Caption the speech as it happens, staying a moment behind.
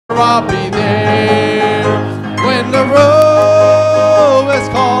I'll be there. When the road is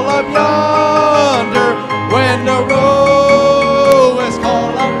called up yonder, when the road is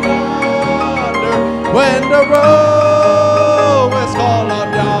called up yonder, when the road is called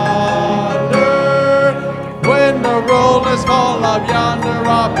up yonder, when the road is called up yonder,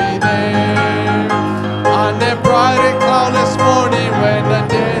 I'll be there. On that bright and cloudless morning, when the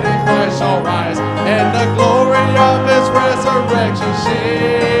dead in Christ shall rise, and the glory of His resurrection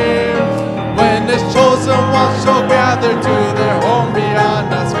share, when His chosen ones shall gather to their home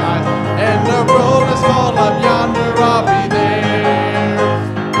beyond the skies, and the road is called up yonder, I'll be there.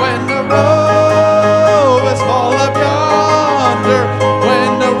 When the road is called up yonder,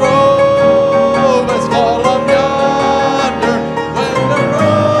 when the road is called up yonder, when the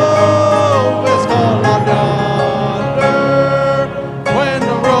road is called up yonder, when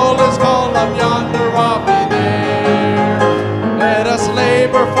the road is called up yonder, I'll be there. Let us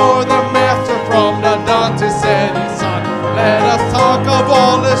labor for the Master from the dawn to setting sun. Let us talk of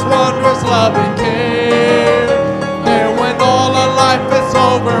all His wondrous love and care. Then when all our life is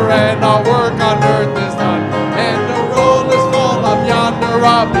over and our work on earth is done, and the road is called up yonder,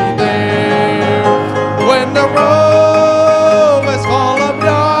 I'll be there. When the road is called up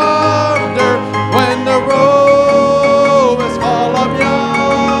yonder, when the road is called up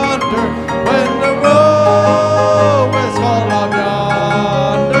yonder, when the road is called up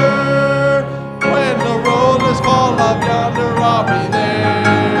yonder, when the road is called up yonder, I'll be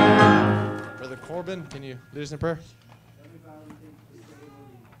there. Brother Corbin, can you lead us in prayer?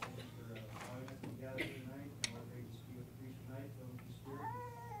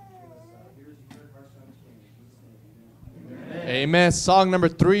 Amen. Song number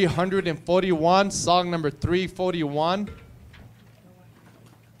 341. Song number 341.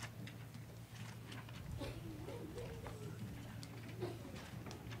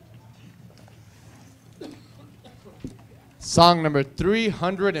 Song number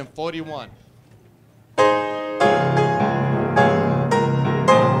 341.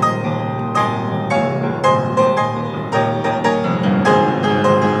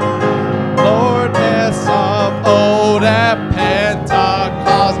 Lord, as of old at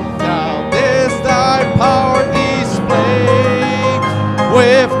Pentecost, now this thy power display,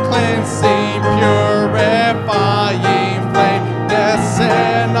 with cleansing, purifying flame,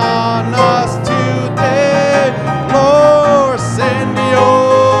 descend on us today. Lord, send the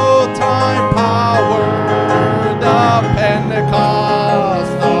old time power, the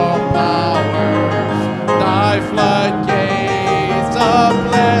Pentecostal power, thy floodgates of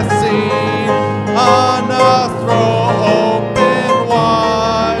blessing on us throw open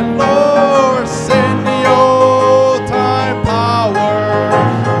wide. Lord, send the old time power,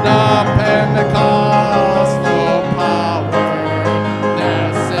 the Pentecostal power,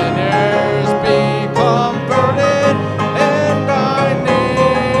 that sinners be converted and thy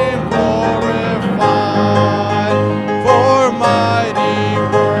name glorified. For mighty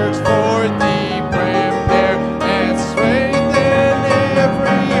works for thee prepare, and strengthen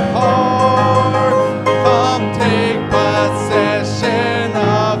every heart. Come take possession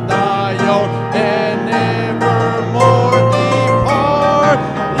of thy own, and nevermore depart.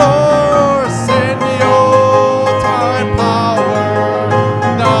 Lord, send the old time power,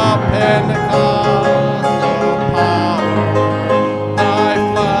 the Pentecostal power, thy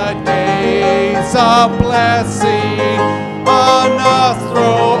floodgates of blessing on us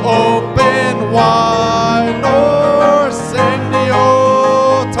throw open wide. Lord, send the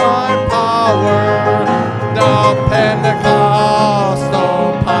old time power, the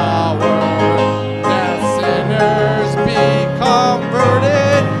Pentecostal power, that sinners be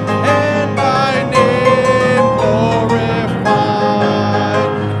converted and thy name glorified.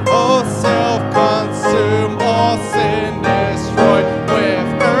 Oh, self-consume, all sin destroy, with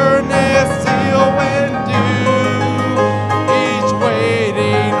earnest zeal and do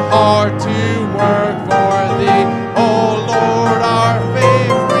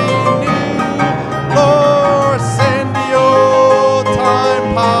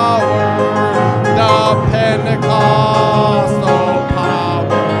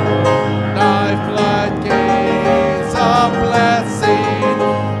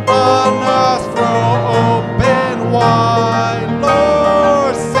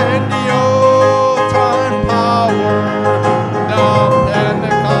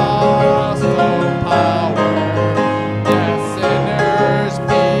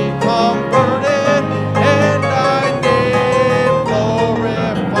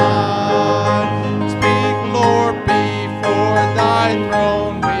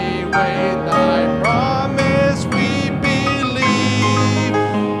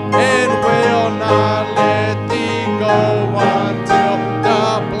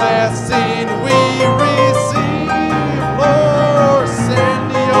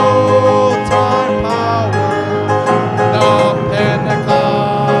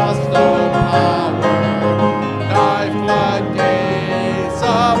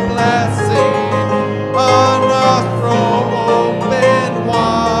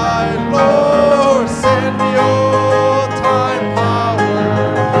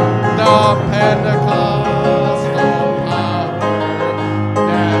of Pentecostal power,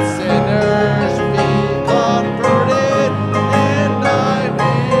 that sinners be converted and thy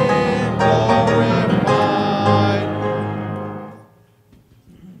name glorified.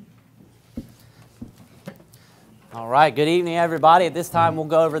 All right, good evening, everybody. At this time, we'll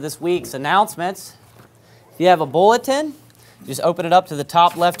go over this week's announcements. If you have a bulletin, just open it up to the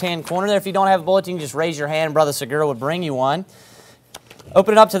top left-hand corner there. If you don't have a bulletin, just raise your hand. Brother Segura would bring you one.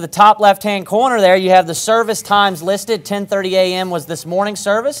 Open it up to the top left-hand corner there. You have the service times listed. 10:30 a.m. was this morning's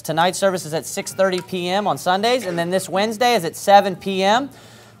service. Tonight's service is at 6:30 p.m. on Sundays. And then this Wednesday is at 7 p.m.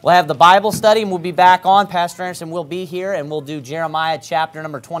 We'll have the Bible study, and we'll be back on. Pastor Anderson will be here, and we'll do Jeremiah chapter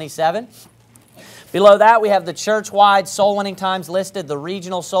number 27. Below that, we have the church-wide soul-winning times listed, the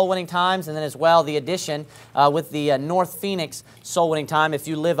regional soul-winning times, and then as well the addition with the North Phoenix soul-winning time if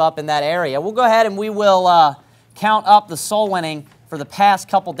you live up in that area. We'll go ahead and we will count up the soul-winning for the past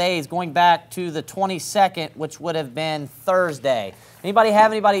couple days, going back to the 22nd, which would have been Thursday. Anybody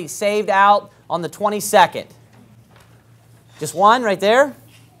have anybody saved out on the 22nd? Just one right there?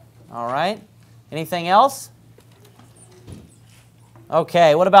 All right. Anything else?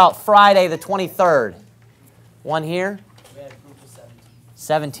 Okay, what about Friday the 23rd? One here? We had a group of 17.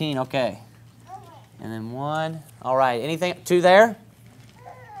 17, okay. And then one. All right, anything? Two there?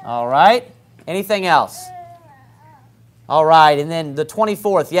 All right. Anything else? All right, and then the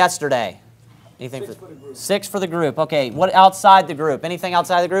 24th, yesterday. Anything? Six for the group. 6 for the group. Okay, what outside the group? Anything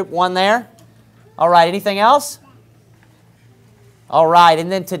outside the group? One there? All right, anything else? All right, and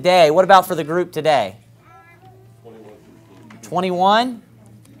then today, what about for the group today? 21?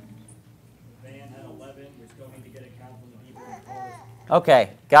 Van had 11. We still need to get a count from the people in cars.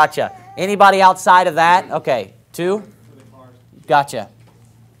 Okay, gotcha. Anybody outside of that? Okay, 2? For the cars. Gotcha.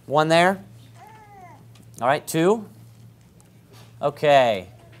 One there? All right, 2? Okay.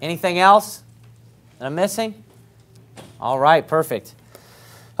 Anything else that I'm missing? All right, perfect.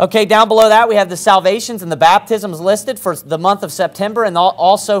 Okay, down below that we have the salvations and the baptisms listed for the month of September and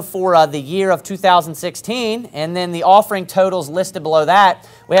also for the year of 2016. And then the offering totals listed below that.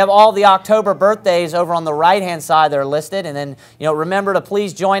 We have all the October birthdays over on the right-hand side that are listed. And then, remember to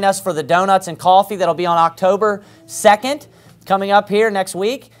please join us for the donuts and coffee that'll be on October 2nd coming up here next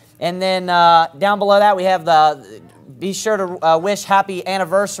week. And then down below that we have be sure to wish happy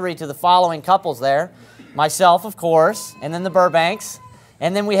anniversary to the following couples there. Myself, of course, and then the Burbanks.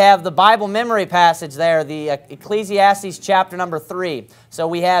 And then we have the Bible memory passage there, the Ecclesiastes chapter number 3. So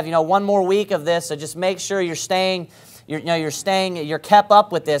we have, one more week of this. So just make sure you're kept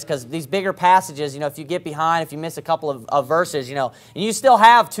up with this, because these bigger passages, if you get behind, if you miss a couple of verses, and you still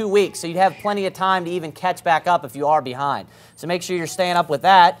have 2 weeks, so you'd have plenty of time to even catch back up if you are behind. So make sure you're staying up with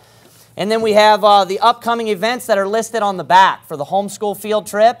that. And then we have the upcoming events that are listed on the back for the homeschool field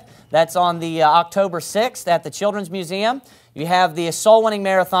trip. That's on the October 6th at the Children's Museum. You have the Soul Winning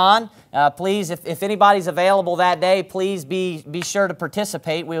Marathon. Please, if anybody's available that day, please be sure to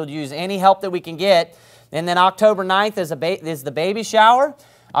participate. We'll use any help that we can get. And then October 9th is the baby shower.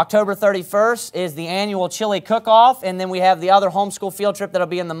 October 31st is the annual chili cook-off. And then we have the other homeschool field trip that'll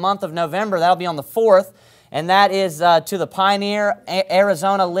be in the month of November. That'll be on the 4th. And that is to the Pioneer,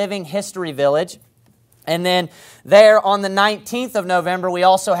 Arizona Living History Village. And then there on the 19th of November, we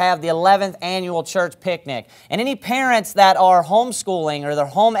also have the 11th annual church picnic. And any parents that are homeschooling or they're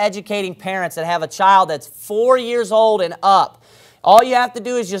home educating parents that have a child that's 4 years old and up, all you have to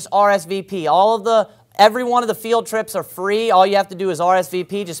do is just RSVP. Every one of the field trips are free. All you have to do is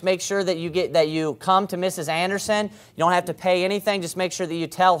RSVP. Just make sure that you come to Mrs. Anderson. You don't have to pay anything. Just make sure that you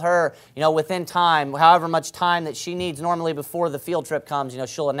tell her, within time, however much time that she needs normally before the field trip comes,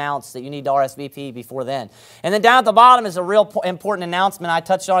 she'll announce that you need to RSVP before then. And then down at the bottom is a real important announcement. I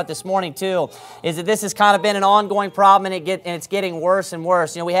touched on it this morning too, is that this has kind of been an ongoing problem and it's getting worse and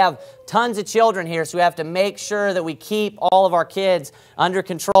worse. We have tons of children here, so we have to make sure that we keep all of our kids under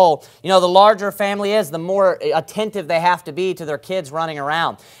control. The larger a family is, the more attentive they have to be to their kids running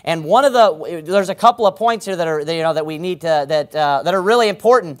around. And there's a couple of points here that are that we need to that are really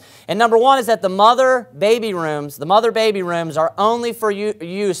important. And number one is that the mother baby rooms are only for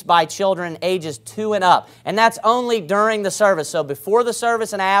use by children ages 2 and up, and that's only during the service. So before the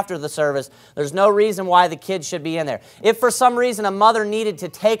service and after the service, there's no reason why the kids should be in there. If for some reason a mother needed to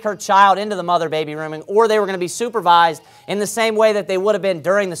take her child into the mother baby rooming, or they were going to be supervised in the same way that they would have been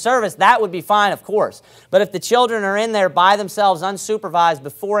during the service, that would be fine, of course. But if the children are in there by themselves, unsupervised,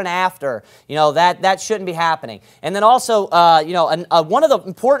 before and after, that shouldn't be happening. And then also, one of the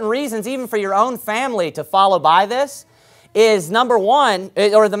important reasons, even for your own family, to follow by this is number one,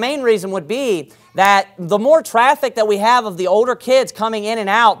 or the main reason would be that the more traffic that we have of the older kids coming in and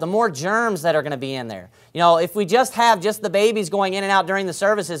out, the more germs that are going to be in there. You know, if we just have the babies going in and out during the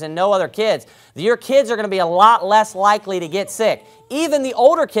services and no other kids, your kids are going to be a lot less likely to get sick. Even the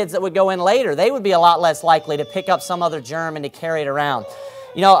older kids that would go in later, they would be a lot less likely to pick up some other germ and to carry it around.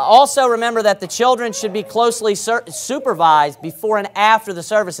 You know, also remember that the children should be closely supervised before and after the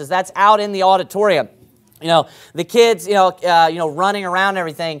services. That's out in the auditorium. You know, the kids, running around and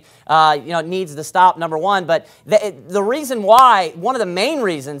everything, needs to stop, number one. But the reason why, one of the main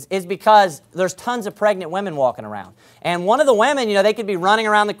reasons, is because there's tons of pregnant women walking around. And one of the women, they could be running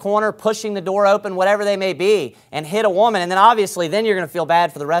around the corner, pushing the door open, whatever they may be, and hit a woman. And then obviously, then you're going to feel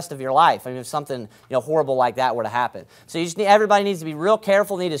bad for the rest of your life. I mean, if something, horrible like that were to happen. So everybody needs to be real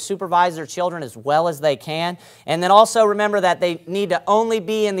careful, need to supervise their children as well as they can. And then also remember that they need to only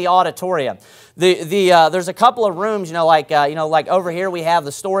be in the auditorium. There's a couple of rooms, like over here we have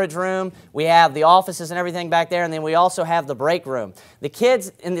the storage room, we have the offices and everything back there, and then we also have the break room. The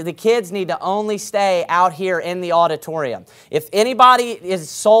kids need to only stay out here in the auditorium. If anybody is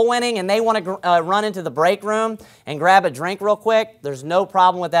soul winning and they want to run into the break room and grab a drink real quick, there's no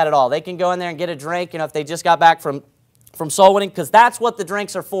problem with that at all. They can go in there and get a drink, if they just got back from soul winning, because that's what the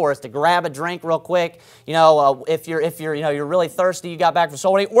drinks are for, is to grab a drink real quick. If you're really thirsty, you got back from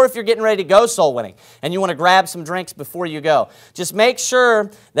soul winning, or if you're getting ready to go soul winning and you want to grab some drinks before you go. Just make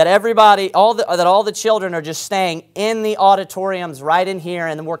sure that all the children are just staying in the auditoriums right in here,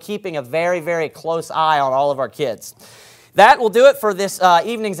 and then we're keeping a very, very close eye on all of our kids. That will do it for this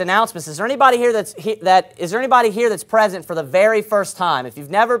evening's announcements. Is there anybody here that's present for the very first time? If you've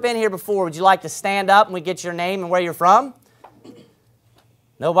never been here before, would you like to stand up and we get your name and where you're from?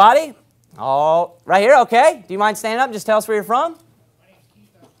 Nobody? Oh, right here. Okay. Do you mind standing up and just tell us where you're from?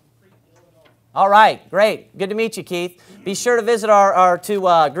 All right. Great. Good to meet you, Keith. Be sure to visit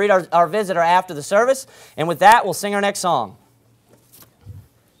greet our visitor after the service. And with that, we'll sing our next song.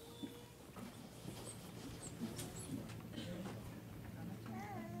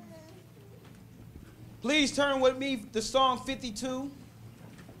 Please turn with me to Song 52.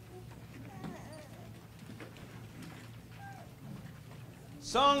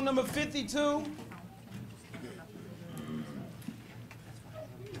 Song number 52.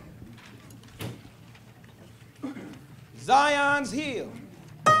 Zion's Hill.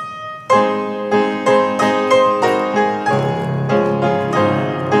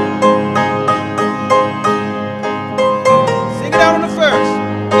 Sing it out on the first.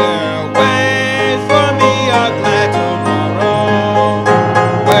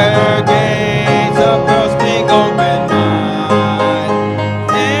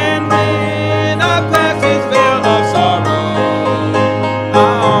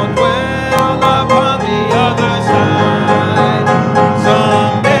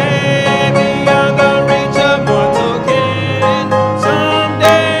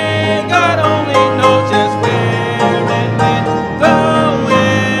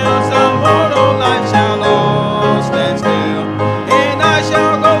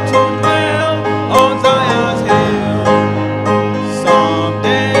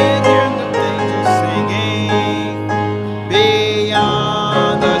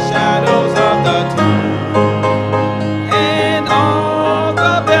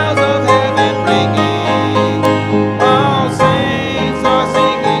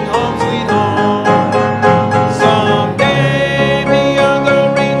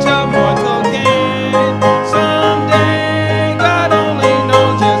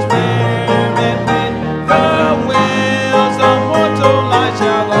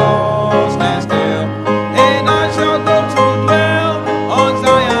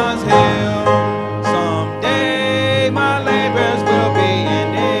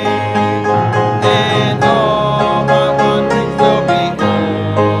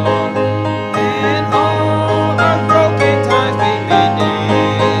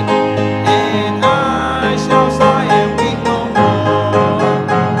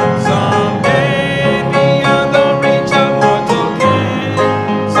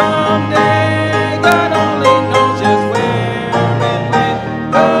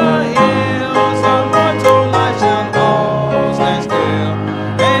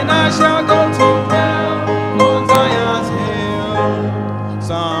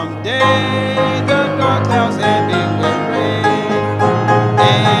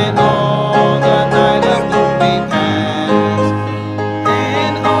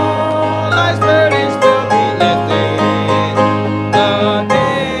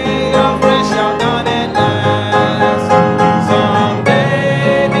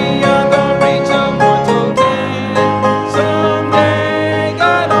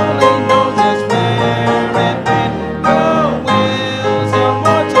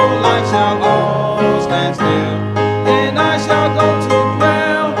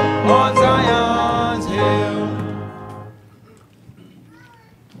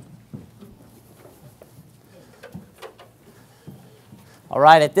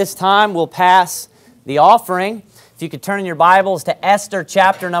 right, at this time we'll pass the offering. If you could turn in your Bibles to Esther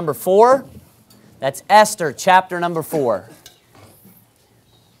chapter number 4. That's Esther chapter number 4.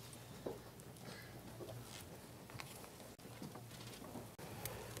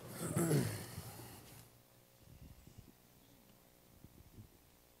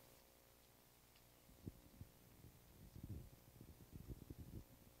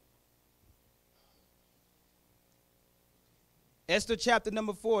 Esther chapter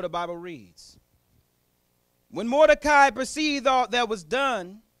number 4, the Bible reads, When Mordecai perceived all that was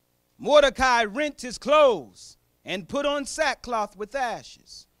done, Mordecai rent his clothes and put on sackcloth with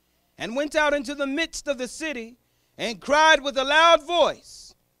ashes, and went out into the midst of the city and cried with a loud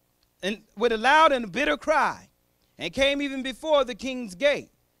voice, and with a loud and bitter cry, and came even before the king's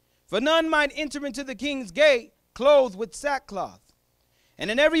gate. For none might enter into the king's gate clothed with sackcloth. And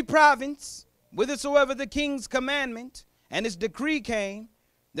in every province, whithersoever the king's commandment and his decree came,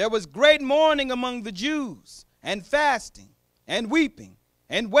 there was great mourning among the Jews, and fasting, and weeping,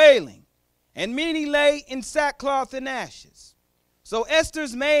 and wailing, and many lay in sackcloth and ashes. So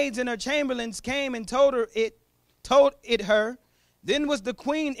Esther's maids and her chamberlains came and told it her. Then was the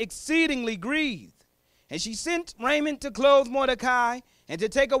queen exceedingly grieved, and she sent raiment to clothe Mordecai, and to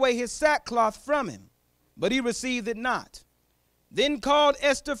take away his sackcloth from him, but he received it not. Then called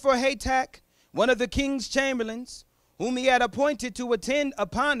Esther for Hatach, one of the king's chamberlains, whom he had appointed to attend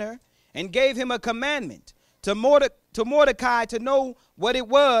upon her, and gave him a commandment to Mordecai to know what it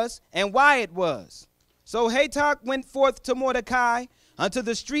was and why it was. So Hatach went forth to Mordecai unto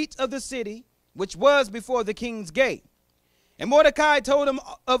the street of the city, which was before the king's gate. And Mordecai told him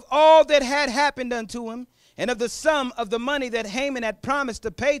of all that had happened unto him, and of the sum of the money that Haman had promised to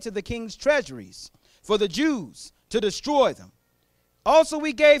pay to the king's treasuries for the Jews to destroy them. Also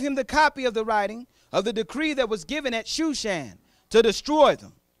we gave him the copy of the writing of the decree that was given at Shushan to destroy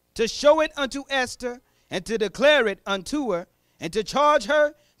them, to show it unto Esther, and to declare it unto her, and to charge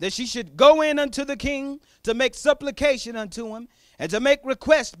her that she should go in unto the king to make supplication unto him, and to make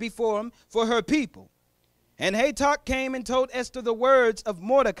request before him for her people. And Hatach came and told Esther the words of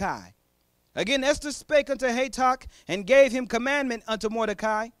Mordecai. Again Esther spake unto Hatach, and gave him commandment unto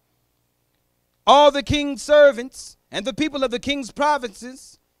Mordecai. All the king's servants and the people of the king's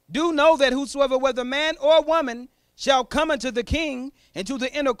provinces do know that whosoever, whether man or woman, shall come unto the king into the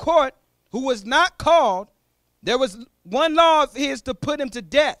inner court, who was not called, there was one law of his to put him to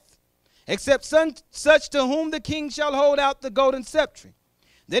death, except such to whom the king shall hold out the golden scepter,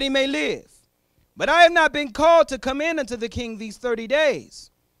 that he may live. But I have not been called to come in unto the king these 30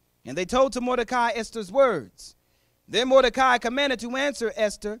 days. And they told to Mordecai Esther's words. Then Mordecai commanded to answer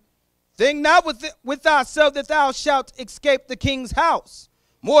Esther, Think not with thyself that thou shalt escape the king's house,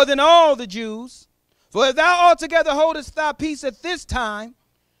 more than all the Jews. For if thou altogether holdest thy peace at this time,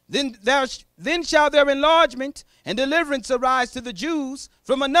 then shall their enlargement and deliverance arise to the Jews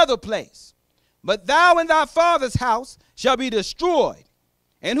from another place. But thou and thy father's house shall be destroyed.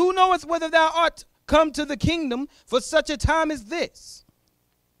 And who knoweth whether thou art come to the kingdom for such a time as this?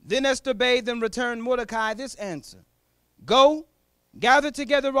 Then Esther bade them return Mordecai this answer. Go, gather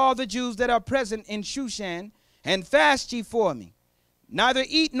together all the Jews that are present in Shushan, and fast ye for me. Neither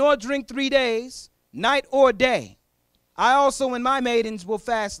eat nor drink 3 days, night or day. I also and my maidens will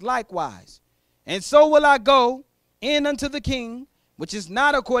fast likewise. And so will I go in unto the king, which is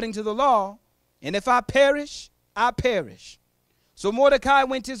not according to the law. And if I perish, I perish. So Mordecai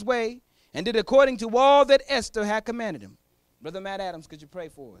went his way and did according to all that Esther had commanded him. Brother Matt Adams, could you pray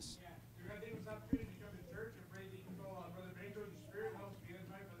for us? Yeah, you're going to take this opportunity to come to church and pray that you can go on Brother Baker, the Spirit helps be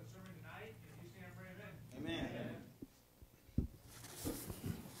edified by the sermon tonight. If you stand, pray amen. Amen.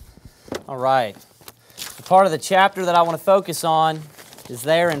 All right. The part of the chapter that I want to focus on is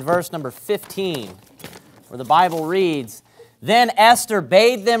there in verse number 15, where the Bible reads, Then Esther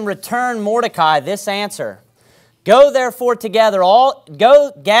bade them return Mordecai this answer. Go therefore together,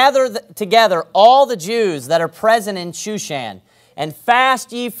 gather together all the Jews that are present in Shushan, and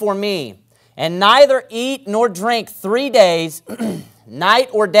fast ye for me, and neither eat nor drink 3 days, night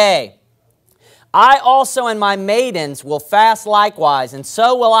or day. I also and my maidens will fast likewise, and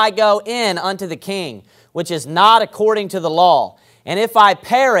so will I go in unto the king, which is not according to the law. And if I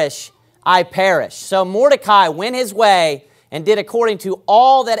perish, I perish. So Mordecai went his way and did according to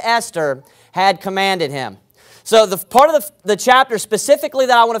all that Esther had commanded him. So the part of the chapter specifically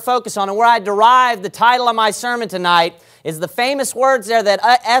that I want to focus on, and where I derived the title of my sermon tonight, is the famous words there that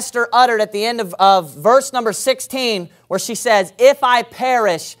Esther uttered at the end of verse number 16, where she says, If I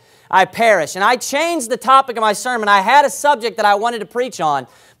perish, I perish. And I changed the topic of my sermon. I had a subject that I wanted to preach on,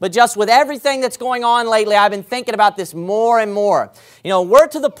 but just with everything that's going on lately, I've been thinking about this more and more. You know, we're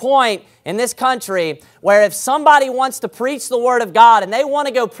to the point in this country where if somebody wants to preach the Word of God and they want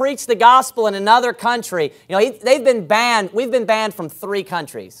to go preach the gospel in another country, you know, they've been banned. We've been banned from 3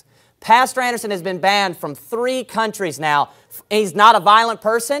 countries. Pastor Anderson has been banned from 3 countries now. He's not a violent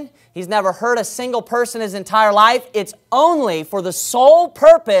person. He's never hurt a single person his entire life. It's only for the sole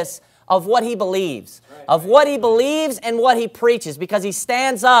purpose of what he believes, of what he believes and what he preaches, because he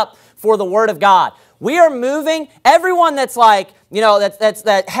stands up for the Word of God. We are moving. Everyone that's like, you know,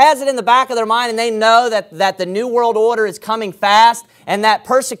 that has it in the back of their mind and they know that the New World Order is coming fast and that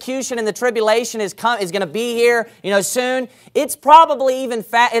persecution and the tribulation is going to be here, you know, soon. It's probably even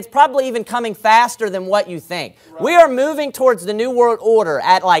coming faster than what you think. Right. We are moving towards the New World Order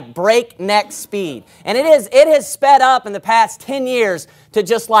at like breakneck speed, and it has sped up in the past 10 years to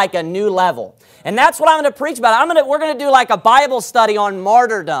just like a new level. And that's what I'm going to preach about. We're going to do like a Bible study on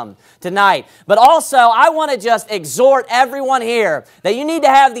martyrdom tonight. But also, I want to just exhort everyone here that you need to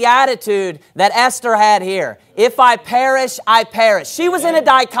have the attitude that Esther had here. If I perish, I perish. She was in a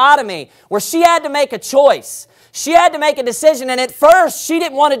dichotomy where she had to make a choice. She had to make a decision, and at first, she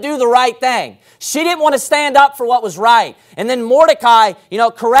didn't want to do the right thing. She didn't want to stand up for what was right. And then Mordecai, you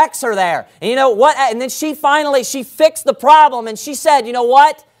know, corrects her there. And you know what? And then she fixed the problem, and she said, you know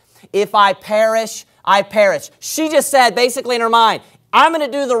what? If I perish, I perish. She just said, basically in her mind, I'm going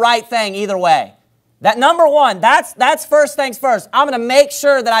to do the right thing either way. That number one, that's first things first. I'm going to make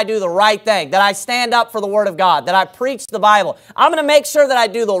sure that I do the right thing, that I stand up for the Word of God, that I preach the Bible. I'm going to make sure that I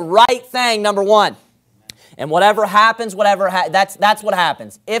do the right thing, number one. And whatever happens, that's what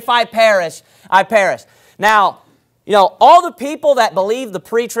happens. If I perish, I perish. Now, you know, all the people that believe the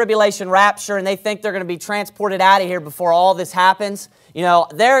pre-tribulation rapture and they think they're going to be transported out of here before all this happens, you know,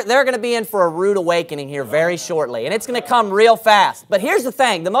 they're going to be in for a rude awakening here very shortly. And it's going to come real fast. But here's the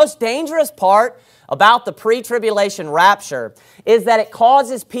thing. The most dangerous part about the pre-tribulation rapture is that it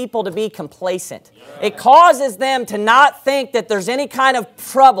causes people to be complacent. It causes them to not think that there's any kind of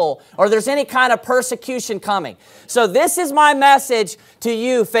trouble or there's any kind of persecution coming. So this is my message to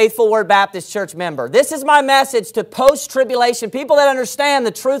you, Faithful Word Baptist Church member. This is my message to post-tribulation, people that understand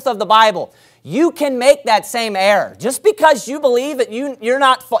the truth of the Bible. You can make that same error. Just because you believe that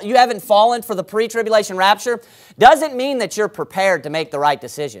you haven't fallen for the pre-tribulation rapture doesn't mean that you're prepared to make the right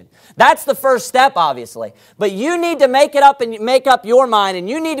decision. That's the first step, obviously. But you need to make up your mind, and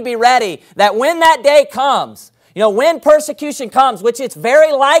you need to be ready that when that day comes, you know, when persecution comes, which it's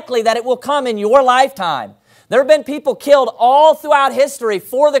very likely that it will come in your lifetime. There have been people killed all throughout history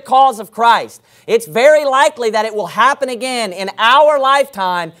for the cause of Christ. It's very likely that it will happen again in our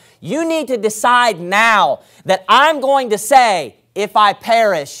lifetime. You need to decide now that I'm going to say, if I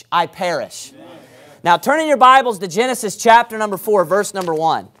perish, I perish. Amen. Now turn in your Bibles to Genesis chapter number 4, verse number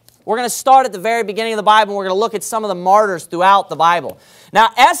 1. We're going to start at the very beginning of the Bible, and we're going to look at some of the martyrs throughout the Bible. Now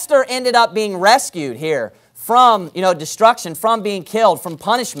Esther ended up being rescued here from, you know, destruction, from being killed, from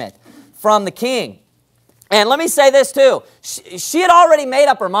punishment, from the king. And let me say this too. She had already made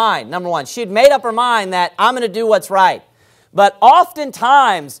up her mind, number one. She had made up her mind that I'm going to do what's right. But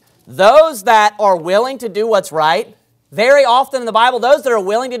oftentimes, those that are willing to do what's right, very often in the Bible, those that are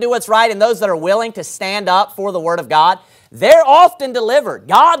willing to do what's right and those that are willing to stand up for the Word of God, they're often delivered.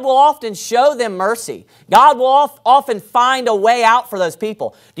 God will often show them mercy. God will often find a way out for those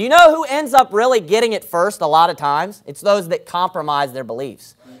people. Do you know who ends up really getting it first a lot of times? It's those that compromise their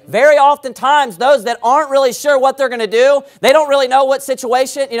beliefs. Very oftentimes, those that aren't really sure what they're going to do, they don't really know what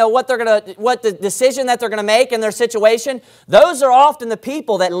situation, you know, what the decision that they're going to make in their situation. Those are often the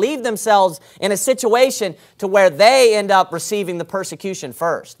people that leave themselves in a situation to where they end up receiving the persecution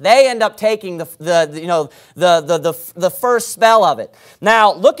first. They end up taking the first spell of it.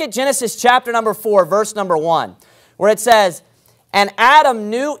 Now, look at Genesis chapter number 4, verse number 1, where it says, And Adam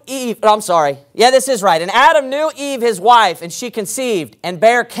knew Eve, this is right. And Adam knew Eve, his wife, and she conceived and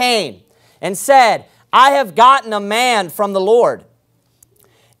bare Cain, and said, I have gotten a man from the Lord.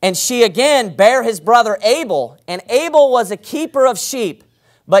 And she again bare his brother Abel, and Abel was a keeper of sheep,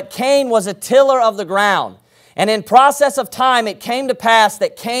 but Cain was a tiller of the ground. And in process of time it came to pass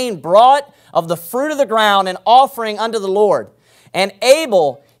that Cain brought of the fruit of the ground an offering unto the Lord. And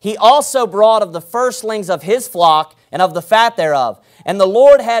Abel he also brought of the firstlings of his flock, and of the fat thereof. And the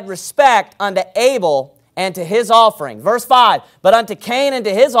Lord had respect unto Abel and to his offering. Verse 5, But unto Cain and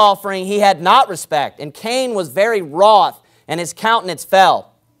to his offering he had not respect. And Cain was very wroth, and his countenance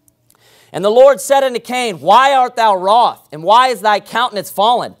fell. And the Lord said unto Cain, Why art thou wroth, and why is thy countenance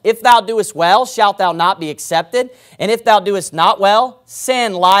fallen? If thou doest well, shalt thou not be accepted? And if thou doest not well,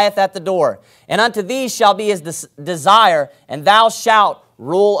 sin lieth at the door. And unto thee shall be his desire, and thou shalt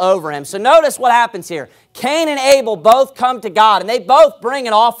rule over him. So notice what happens here. Cain and Abel both come to God, and they both bring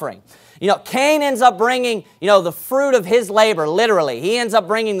an offering. Cain ends up bringing, the fruit of his labor, literally. He ends up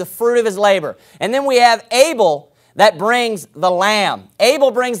bringing the fruit of his labor. And then we have Abel that brings the lamb.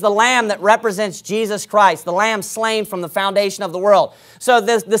 Abel brings the lamb that represents Jesus Christ, the lamb slain from the foundation of the world. So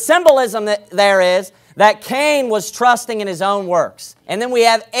the symbolism that there is that Cain was trusting in his own works. And then we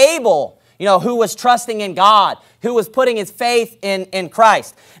have Abel, who was trusting in God, who was putting his faith in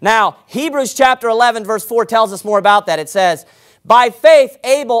Christ. Now, Hebrews chapter 11, verse 4 tells us more about that. It says, By faith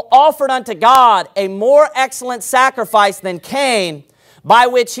Abel offered unto God a more excellent sacrifice than Cain, by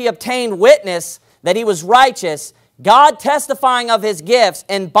which he obtained witness that he was righteous, God testifying of his gifts,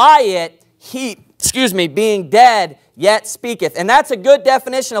 and by it he, being dead, yet speaketh. And that's a good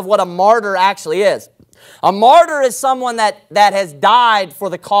definition of what a martyr actually is. A martyr is someone that has died for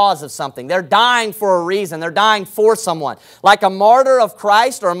the cause of something. They're dying for a reason. They're dying for someone. Like a martyr of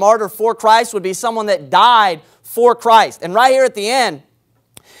Christ or a martyr for Christ would be someone that died for Christ. And right here at the end,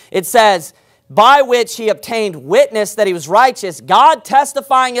 it says, by which he obtained witness that he was righteous, God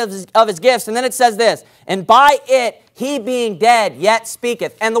testifying of his gifts. And then it says this, and by it he being dead yet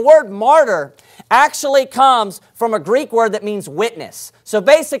speaketh. And the word martyr actually comes from a Greek word that means witness. So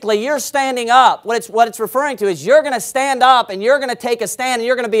basically you're standing up. What it's referring to is you're going to stand up and you're going to take a stand and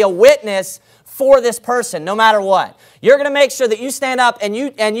you're going to be a witness for this person no matter what. You're going to make sure that you stand up and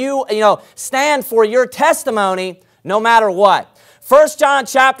you stand for your testimony no matter what. 1 John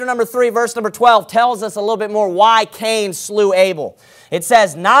chapter number 3, verse number 12 tells us a little bit more why Cain slew Abel. It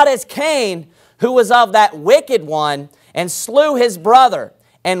says, Not as Cain, who was of that wicked one, and slew his brother.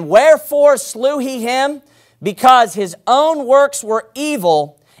 And wherefore slew he him? Because his own works were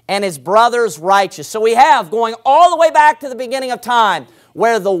evil, and his brother's righteous. So we have, going all the way back to the beginning of time,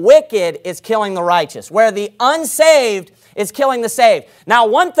 where the wicked is killing the righteous, where the unsaved is killing the saved. Now,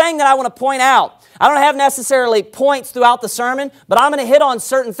 one thing that I want to point out, I don't have necessarily points throughout the sermon, but I'm going to hit on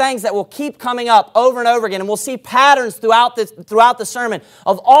certain things that will keep coming up over and over again, and we'll see patterns throughout the sermon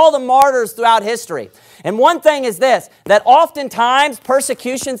of all the martyrs throughout history. And one thing is this, that oftentimes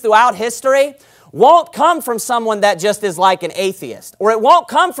persecution throughout history won't come from someone that just is like an atheist, or it won't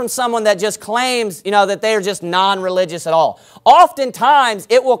come from someone that just claims, that they are just non-religious at all. Oftentimes,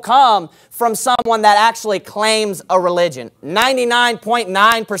 it will come from someone that actually claims a religion.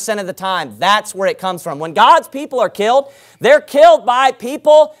 99.9% of the time, that's where it comes from. When God's people are killed, they're killed by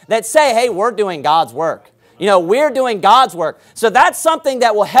people that say, hey, we're doing God's work. We're doing God's work. So that's something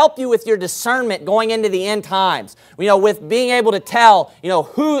that will help you with your discernment going into the end times. With being able to tell,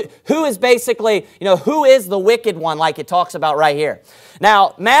 who is basically, who is the wicked one, like it talks about right here.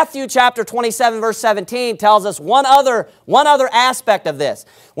 Now, Matthew chapter 27, verse 17 tells us one other aspect of this.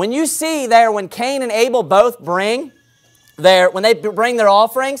 When you see there, when Cain and Abel both bring their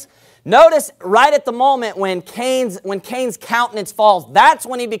offerings, notice right at the moment when Cain's countenance falls, that's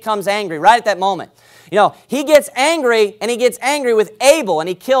when he becomes angry, right at that moment. He gets angry, and he gets angry with Abel, and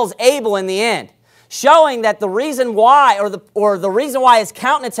he kills Abel in the end, showing that the reason why, or the reason why his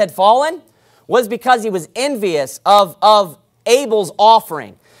countenance had fallen was because he was envious of Abel's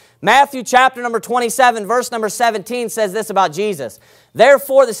offering. Matthew chapter number 27, verse number 17 says this about Jesus.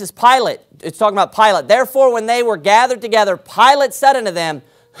 Therefore, this is Pilate. It's talking about Pilate. Therefore, when they were gathered together, Pilate said unto them,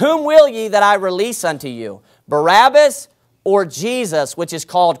 Whom will ye that I release unto you, Barabbas or Jesus, which is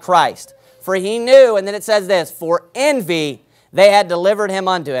called Christ? For he knew, and then it says this, for envy they had delivered him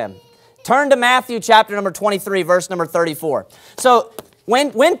unto him. Turn to Matthew chapter number 23, verse number 34. So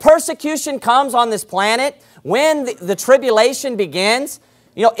when persecution comes on this planet, when the tribulation begins,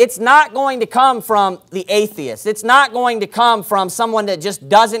 it's not going to come from the atheist. It's not going to come from someone that just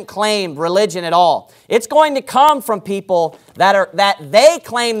doesn't claim religion at all. It's going to come from people that they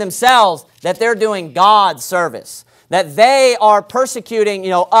claim themselves that they're doing God's service, that they are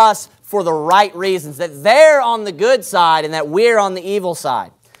persecuting, us for the right reasons, that they're on the good side and that we're on the evil side.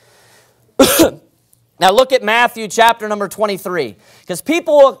 Now look at Matthew chapter number 23, because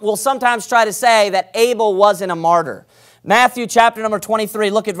people will sometimes try to say that Abel wasn't a martyr. Matthew chapter number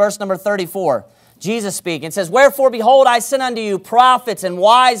 23, look at verse number 34. Jesus speaking. It says, Wherefore, behold, I send unto you prophets and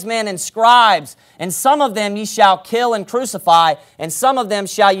wise men and scribes, and some of them ye shall kill and crucify, and some of them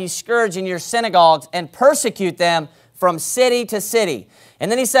shall ye scourge in your synagogues, and persecute them from city to city. And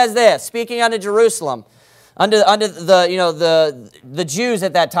then he says this, speaking unto Jerusalem, unto the Jews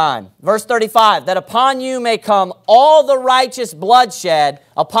at that time. Verse 35, that upon you may come all the righteous bloodshed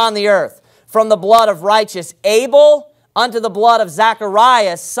upon the earth, from the blood of righteous Abel unto the blood of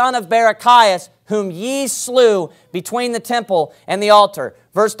Zacharias, son of Barachias, whom ye slew between the temple and the altar.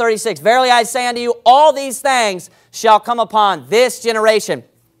 Verse 36, verily I say unto you, all these things shall come upon this generation.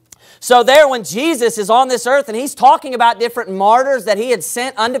 So there, when Jesus is on this earth and he's talking about different martyrs that he had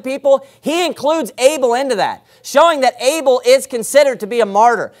sent unto people, he includes Abel into that, showing that Abel is considered to be a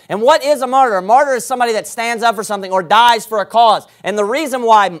martyr. And what is a martyr? A martyr is somebody that stands up for something or dies for a cause. And the reason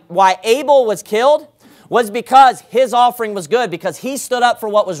why Abel was killed was because his offering was good, because he stood up for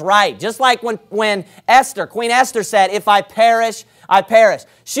what was right. Just like when Queen Esther said, if I perish, I perish.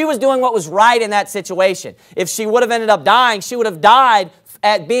 She was doing what was right in that situation. If she would have ended up dying, she would have died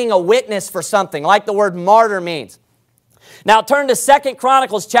at being a witness for something, like the word martyr means. Now turn to 2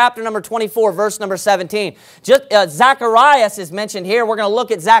 Chronicles chapter number 24, verse number 17. Zacharias is mentioned here. We're going to look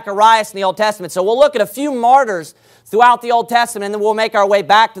at Zacharias in the Old Testament. So we'll look at a few martyrs throughout the Old Testament, and then we'll make our way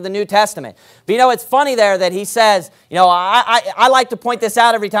back to the New Testament. But you know, it's funny there that he says, you know, I like to point this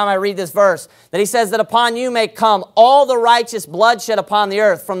out every time I read this verse, that he says that upon you may come all the righteous blood shed upon the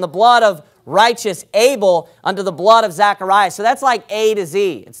earth, from the blood of righteous Abel unto the blood of Zacharias. So that's like A to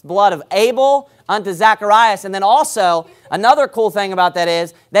Z. It's blood of Abel unto Zacharias. And then also, another cool thing about that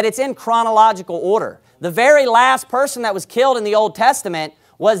is that it's in chronological order. The very last person that was killed in the Old Testament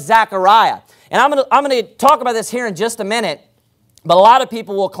was Zechariah. And I'm going to talk about this here in just a minute. But a lot of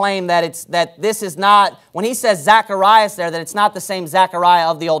people will claim that this is not, when he says Zacharias there, that it's not the same Zechariah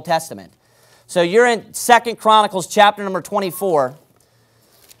of the Old Testament. So you're in 2 Chronicles chapter number 24.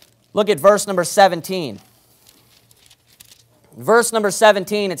 Look at verse number 17. Verse number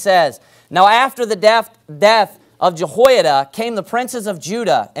 17, it says, now after the death of Jehoiada came the princes of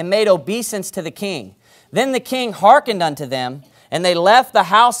Judah and made obeisance to the king. Then the king hearkened unto them, and they left the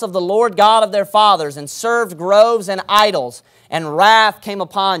house of the Lord God of their fathers and served groves and idols. And wrath came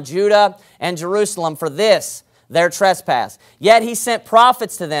upon Judah and Jerusalem for this their trespass. Yet he sent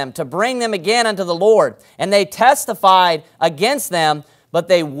prophets to them to bring them again unto the Lord. And they testified against them, but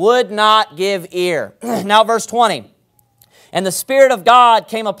they would not give ear. Now verse 20. And the Spirit of God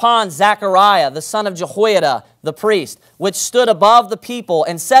came upon Zechariah, the son of Jehoiada, the priest, which stood above the people,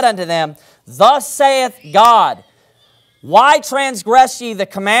 and said unto them, thus saith God, why transgress ye the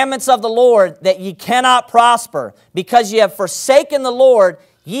commandments of the Lord, that ye cannot prosper? Because ye have forsaken the Lord,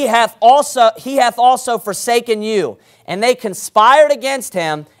 he hath also forsaken you. And they conspired against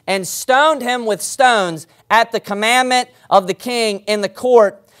him, and stoned him with stones at the commandment of the king in the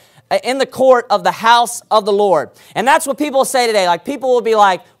court of the house of the Lord. And that's what people say today. Like, people will be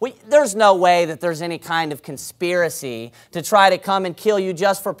like, well, there's no way that there's any kind of conspiracy to try to come and kill you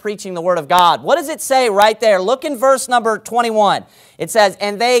just for preaching the Word of God. What does it say right there? Look in verse number 21. It says,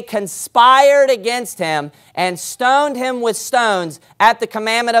 and they conspired against him and stoned him with stones at the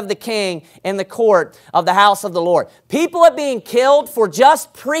commandment of the king in the court of the house of the Lord. People are being killed for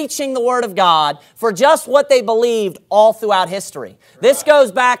just preaching the Word of God, for just what they believed all throughout history. This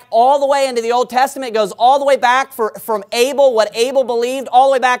goes back all the way into the Old Testament. It goes all the way back from Abel, what Abel believed, all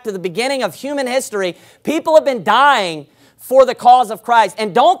the way back to the beginning of human history. People have been dying for the cause of Christ.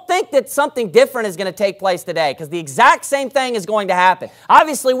 And don't think that something different is going to take place today, because the exact same thing is going to happen.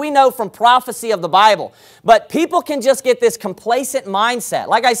 Obviously, we know from prophecy of the Bible, but people can just get this complacent mindset.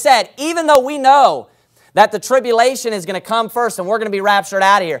 Like I said, even though we know that the tribulation is going to come first and we're going to be raptured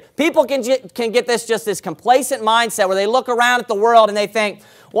out of here, people can get this complacent mindset where they look around at the world and they think,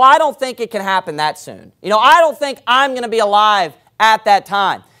 well, I don't think it can happen that soon. You know, I don't think I'm going to be alive at that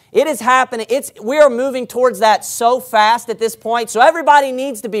time. It is happening. We are moving towards that so fast at this point. So everybody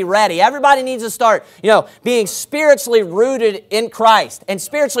needs to be ready. Everybody needs to start, being spiritually rooted in Christ and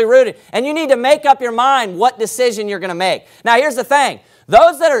spiritually rooted. And you need to make up your mind what decision you're going to make. Now, here's the thing.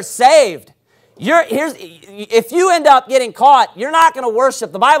 Those that are saved, if you end up getting caught, you're not going to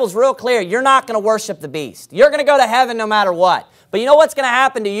worship. The Bible's real clear. You're not going to worship the beast. You're going to go to heaven no matter what. But you know what's going to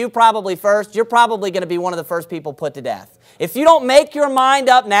happen to you probably first? You're probably going to be one of the first people put to death. If you don't make your mind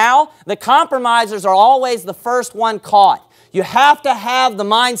up now, the compromisers are always the first one caught. You have to have the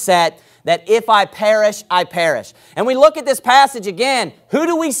mindset that if I perish, I perish. And we look at this passage again. Who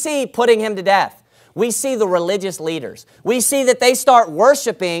do we see putting him to death? We see the religious leaders. We see that they start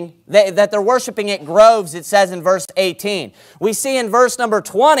worshiping, that they're worshiping at groves, it says in verse 18. We see in verse number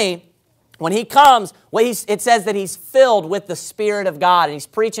 20, when he comes, it says that he's filled with the Spirit of God, and he's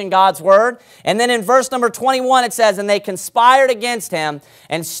preaching God's Word. And then in verse number 21, it says, and they conspired against him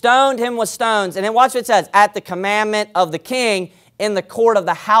and stoned him with stones. And then watch what it says, at the commandment of the king in the court of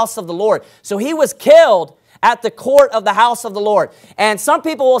the house of the Lord. So he was killed at the court of the house of the Lord. And some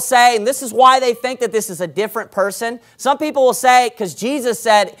people will say, and this is why they think that this is a different person. Some people will say, because Jesus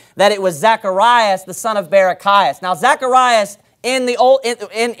said that it was Zacharias, the son of Barachias. Now, Zacharias in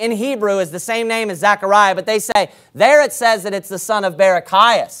Hebrew is the same name as Zechariah, but they say, there it says that it's the son of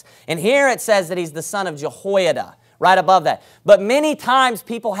Barachias. And here it says that he's the son of Jehoiada, right above that. But many times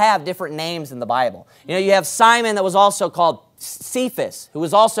people have different names in the Bible. You know, you have Simon that was also called Cephas, who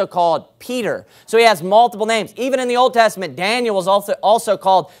was also called Peter. So he has multiple names. Even in the Old Testament, Daniel was also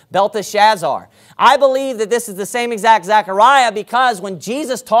called Belteshazzar. I believe that this is the same exact Zechariah because when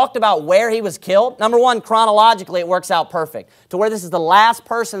Jesus talked about where he was killed, number one, chronologically, it works out perfect. To where this is the last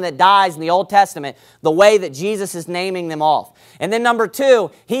person that dies in the Old Testament, the way that Jesus is naming them off. And then number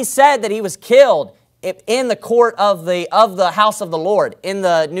two, he said that he was killed in the court of the house of the Lord in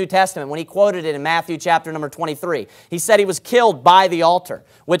the New Testament when he quoted it in Matthew chapter number 23. He said he was killed by the altar,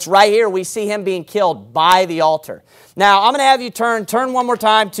 which right here we see him being killed by the altar. Now, I'm going to have you turn one more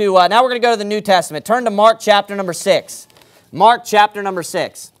time to, now we're going to go to the New Testament. Turn to Mark chapter number 6. Mark chapter number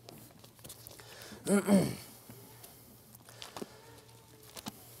 6.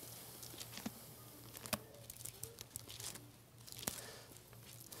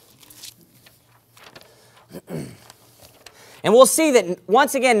 And we'll see that,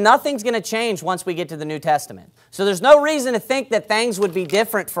 once again, nothing's going to change once we get to the New Testament. So there's no reason to think that things would be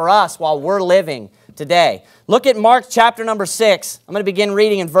different for us while we're living today. Look at Mark chapter number 6. I'm going to begin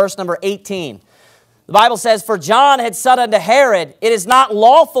reading in verse number 18. The Bible says, "For John had said unto Herod, It is not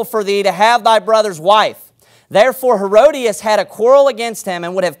lawful for thee to have thy brother's wife. Therefore Herodias had a quarrel against him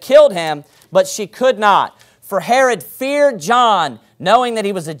and would have killed him, but she could not. For Herod feared John, knowing that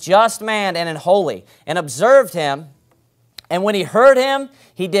he was a just man and an holy, and observed him. And when he heard him,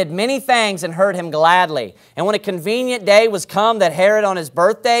 he did many things and heard him gladly. And when a convenient day was come that Herod on his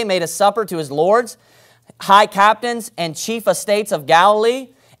birthday made a supper to his lords, high captains, and chief estates of Galilee,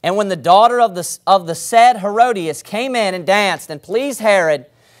 and when the daughter of the said Herodias came in and danced and pleased Herod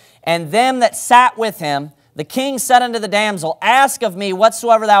and them that sat with him, the king said unto the damsel, Ask of me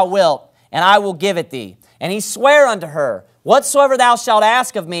whatsoever thou wilt, and I will give it thee. And he sware unto her, Whatsoever thou shalt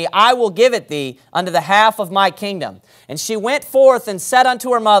ask of me, I will give it thee unto the half of my kingdom. And she went forth and said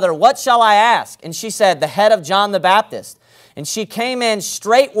unto her mother, What shall I ask? And she said, The head of John the Baptist. And she came in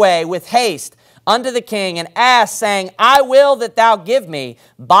straightway with haste unto the king and asked, saying, I will that thou give me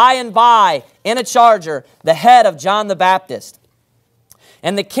by and by in a charger the head of John the Baptist.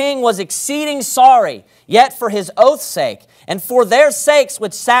 And the king was exceeding sorry, yet for his oath's sake, and for their sakes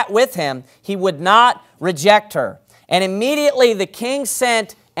which sat with him, he would not reject her. And immediately the king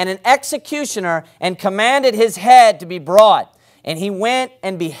sent an executioner and commanded his head to be brought. And he went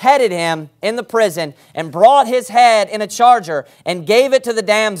and beheaded him in the prison and brought his head in a charger and gave it to the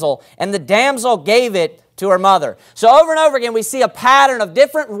damsel. And the damsel gave it to her mother. So over and over again, we see a pattern of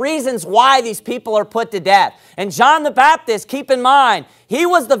different reasons why these people are put to death. And John the Baptist, keep in mind, he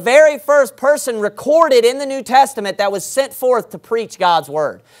was the very first person recorded in the New Testament that was sent forth to preach God's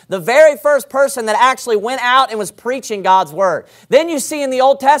Word. The very first person that actually went out and was preaching God's Word. Then you see in the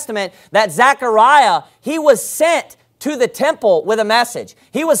Old Testament that Zechariah, he was sent to the temple with a message.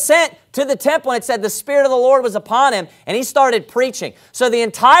 He was sent to the temple and it said the Spirit of the Lord was upon him and he started preaching. So the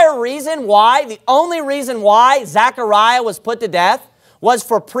entire reason why, the only reason why Zechariah was put to death was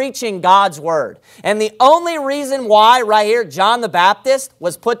for preaching God's Word. And the only reason why right here John the Baptist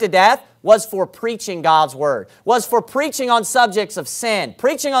was put to death was for preaching God's Word, was for preaching on subjects of sin,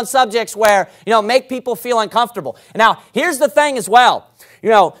 preaching on subjects where, make people feel uncomfortable. Now, here's the thing as well.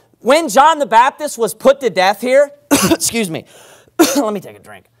 When John the Baptist was put to death here, excuse me, let me take a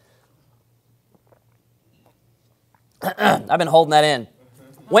drink. I've been holding that in.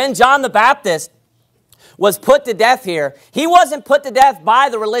 When John the Baptist was put to death here, he wasn't put to death by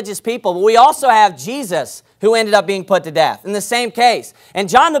the religious people, but we also have Jesus who ended up being put to death in the same case. And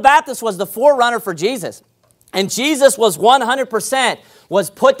John the Baptist was the forerunner for Jesus. And Jesus was 100% was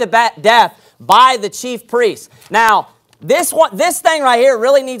put to death by the chief priests. Now, this thing right here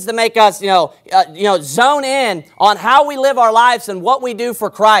really needs to make us, zone in on how we live our lives and what we do for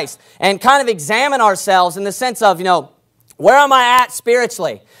Christ and kind of examine ourselves in the sense of, where am I at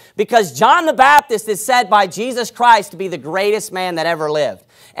spiritually? Because John the Baptist is said by Jesus Christ to be the greatest man that ever lived.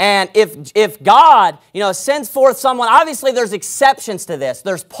 And if God, sends forth someone, obviously there's exceptions to this.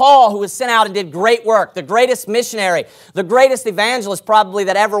 There's Paul who was sent out and did great work, the greatest missionary, the greatest evangelist probably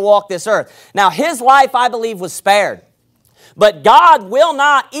that ever walked this earth. Now his life, I believe, was spared. But God will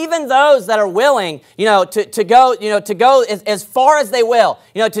not, even those that are willing, to go as far as they will,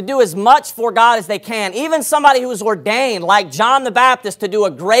 to do as much for God as they can. Even somebody who is ordained, like John the Baptist, to do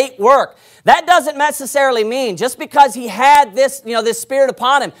a great work. That doesn't necessarily mean, just because he had this, this Spirit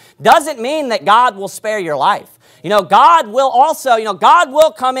upon him, doesn't mean that God will spare your life. God will also, God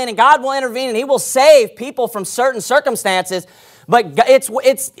will come in and God will intervene and He will save people from certain circumstances, but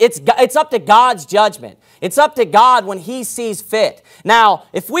it's up to God's judgment. It's up to God when He sees fit. Now,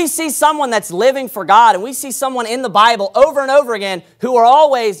 if we see someone that's living for God and we see someone in the Bible over and over again who are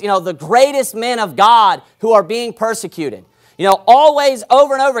always, the greatest men of God who are being persecuted, always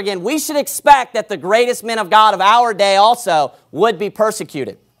over and over again, we should expect that the greatest men of God of our day also would be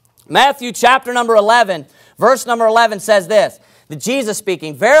persecuted. Matthew chapter number 11, verse number 11 says this, Jesus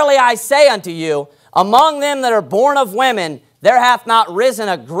speaking, "Verily I say unto you, among them that are born of women, there hath not risen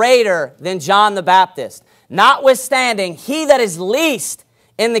a greater than John the Baptist. Notwithstanding, he that is least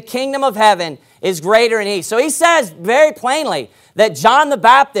in the kingdom of heaven is greater than he." So he says very plainly that John the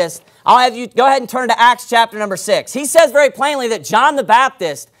Baptist, I'll have you go ahead and turn to Acts chapter number 6. He says very plainly that John the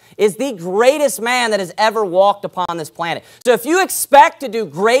Baptist is the greatest man that has ever walked upon this planet. So if you expect to do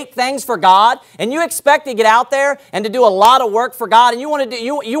great things for God, and you expect to get out there and to do a lot of work for God, and you want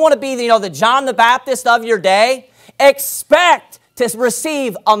to be the John the Baptist of your day, expect to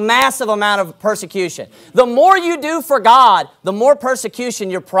receive a massive amount of persecution. The more you do for God, the more persecution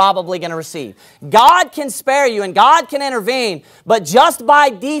you're probably going to receive. God can spare you and God can intervene, but just by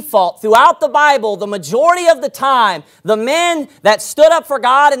default, throughout the Bible, the majority of the time, the men that stood up for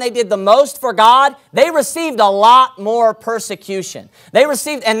God and they did the most for God, they received a lot more persecution.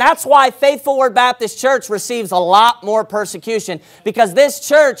 And that's why Faithful Word Baptist Church receives a lot more persecution, because this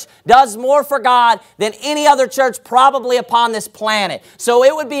church does more for God than any other church probably upon this planet. So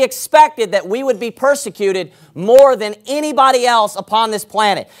it would be expected that we would be persecuted more than anybody else upon this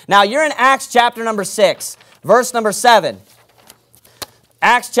planet. Now you're in Acts chapter number 6, verse number 7.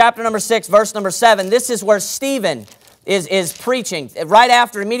 Acts chapter number 6, verse number 7. This is where Stephen is preaching.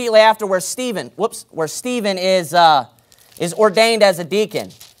 Immediately after where Stephen is ordained as a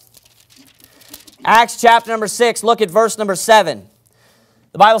deacon. Acts chapter number 6, look at verse number 7.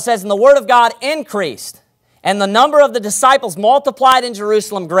 The Bible says, "And the word of God increased, and the number of the disciples multiplied in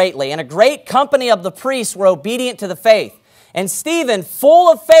Jerusalem greatly, and a great company of the priests were obedient to the faith. And Stephen,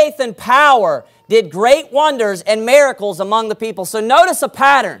 full of faith and power, did great wonders and miracles among the people." So notice a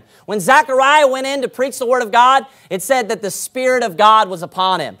pattern. When Zechariah went in to preach the Word of God, it said that the Spirit of God was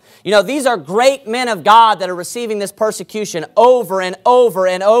upon him. These are great men of God that are receiving this persecution over and over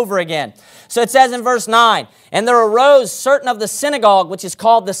and over again. So it says in verse 9, "And there arose certain of the synagogue, which is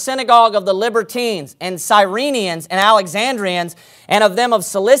called the synagogue of the Libertines, and Cyrenians, and Alexandrians, and of them of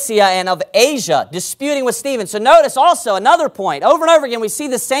Cilicia and of Asia, disputing with Stephen." So notice also another point. Over and over again, we see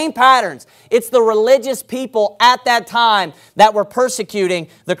the same patterns. It's the religious people at that time that were persecuting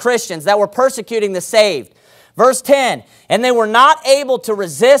the Christians, that were persecuting the saved. Verse 10, "And they were not able to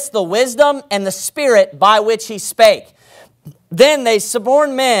resist the wisdom and the spirit by which he spake. Then they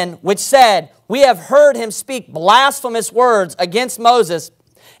suborned men, which said, We have heard him speak blasphemous words against Moses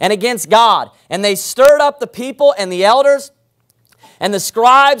and against God. And they stirred up the people and the elders and the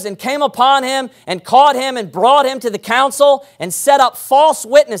scribes, and came upon him, and caught him, and brought him to the council, and set up false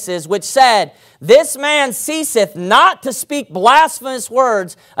witnesses, which said, This man ceaseth not to speak blasphemous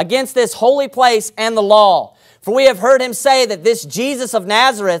words against this holy place and the law. For we have heard him say that this Jesus of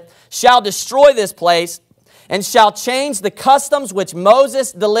Nazareth shall destroy this place, and shall change the customs which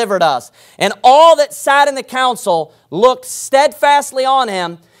Moses delivered us. And all that sat in the council looked steadfastly on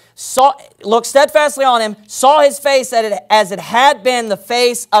him, saw his face as it had been the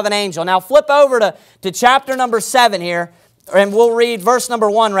face of an angel." Now flip over to chapter number 7 here, and we'll read verse number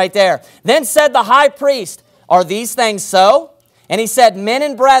 1 right there. "Then said the high priest, Are these things so? And he said, Men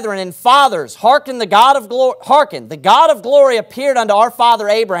and brethren and fathers, hearken, the God of glory appeared unto our father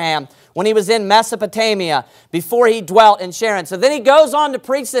Abraham when he was in Mesopotamia, before he dwelt in Sharon." So then he goes on to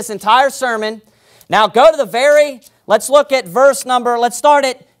preach this entire sermon. Now go to let's start at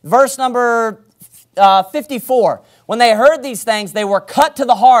verse number 54. "When they heard these things, they were cut to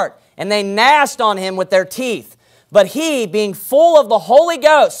the heart, and they gnashed on him with their teeth. But he, being full of the Holy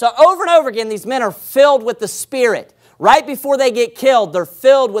Ghost," so over and over again, these men are filled with the Spirit. Right before they get killed, they're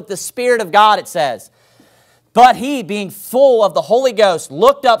filled with the Spirit of God, it says. "But he, being full of the Holy Ghost,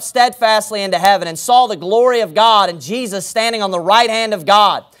 looked up steadfastly into heaven, and saw the glory of God, and Jesus standing on the right hand of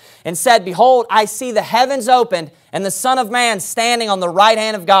God, and said, Behold, I see the heavens opened, and the Son of Man standing on the right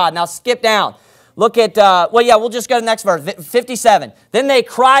hand of God." Now skip down. Look at, well, yeah, we'll just go to the next verse, 57. Then they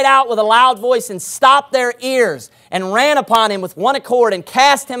cried out with a loud voice and stopped their ears and ran upon him with one accord and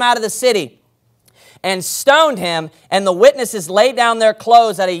cast him out of the city and stoned him. And the witnesses laid down their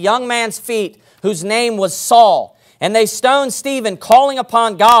clothes at a young man's feet whose name was Saul. And they stoned Stephen, calling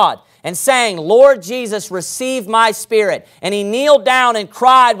upon God and saying, Lord Jesus, receive my spirit. And he kneeled down and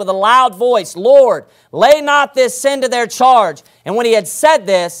cried with a loud voice, Lord, lay not this sin to their charge. And when he had said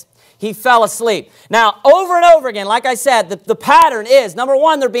this, he fell asleep. Now, over and over again, like I said, the pattern is, number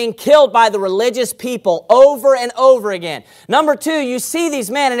one, they're being killed by the religious people over and over again. Number two, you see these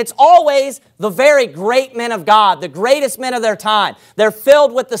men, and it's always the very great men of God, the greatest men of their time. They're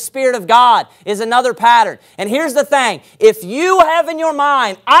filled with the Spirit of God is another pattern. And here's the thing. If you have in your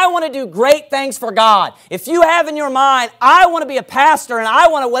mind, I want to do great things for God. If you have in your mind, I want to be a pastor and I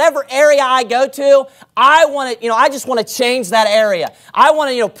want to, whatever area I go to, I want to, I just want to change that area. I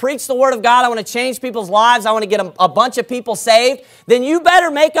want to, preach the Word of God. I want to change people's lives. I want to get a bunch of people saved. Then you better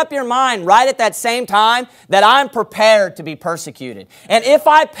make up your mind right at that same time that I'm prepared to be persecuted. And if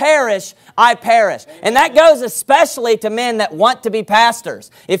I perish, I perish. And that goes especially to men that want to be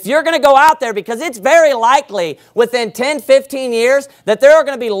pastors. If you're going to go out there, because it's very likely within 10, 15 years that there are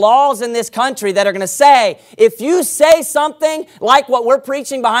going to be laws in this country that are going to say, if you say something like what we're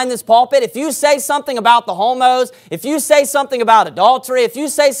preaching behind this pulpit, if you say something about the homos, if you say something about adultery, if you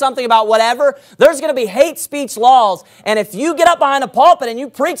say something about whatever, there's going to be hate speech laws. And if you get up behind a pulpit and you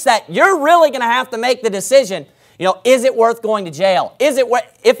preach that, you're really going to have to make the decision, is it worth going to jail? Is it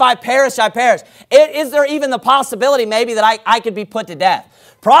if I perish, I perish? Is there even the possibility maybe that I could be put to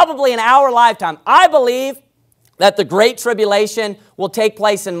death? Probably in our lifetime. I believe that the Great Tribulation will take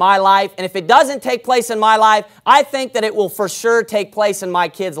place in my life. And if it doesn't take place in my life, I think that it will for sure take place in my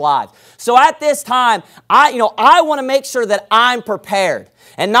kids' lives. So at this time, I want to make sure that I'm prepared.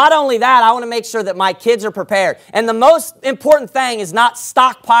 And not only that, I want to make sure that my kids are prepared. And the most important thing is not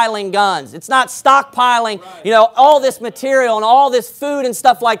stockpiling guns. It's not stockpiling, all this material and all this food and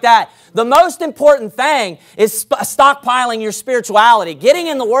stuff like that. The most important thing is stockpiling your spirituality, getting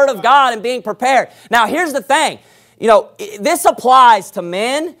in the Word of God and being prepared. Now, here's the thing. This applies to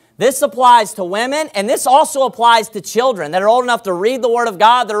men, this applies to women, and this also applies to children that are old enough to read the Word of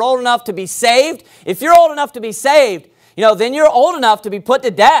God, that are old enough to be saved. If you're old enough to be saved, then you're old enough to be put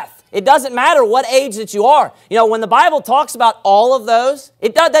to death. It doesn't matter what age that you are. When the Bible talks about all of those,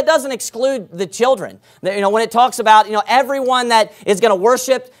 that doesn't exclude the children. When it talks about, everyone that is going to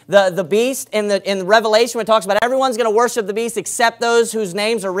worship the beast in the Revelation, when it talks about everyone's going to worship the beast except those whose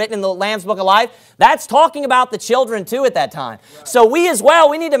names are written in the Lamb's Book of Life, that's talking about the children too at that time. Right. So we as well,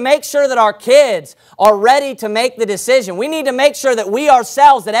 we need to make sure that our kids are ready to make the decision. We need to make sure that we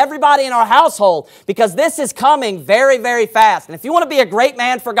ourselves, that everybody in our household, because this is coming very, very fast. And if you want to be a great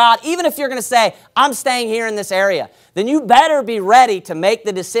man for God, even if you're going to say, I'm staying here in this area, then you better be ready to make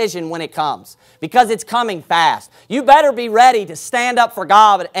the decision when it comes, because it's coming fast. You better be ready to stand up for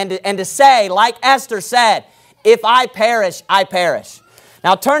God and to say, like Esther said, if I perish, I perish.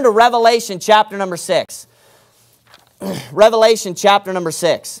 Now turn to Revelation chapter number 6. Revelation chapter number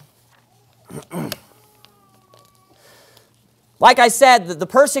 6. Like I said, the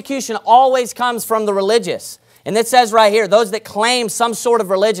persecution always comes from the religious. And it says right here, those that claim some sort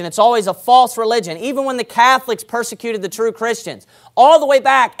of religion, it's always a false religion. Even when the Catholics persecuted the true Christians, all the way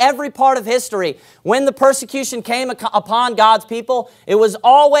back, every part of history, when the persecution came upon God's people, it was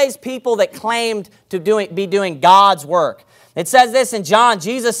always people that claimed to be doing God's work. It says this in John,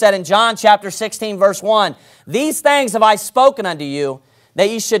 Jesus said in John chapter 16, verse 1, these things have I spoken unto you, that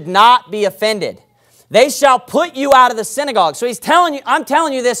ye should not be offended. They shall put you out of the synagogue. So he's telling you, I'm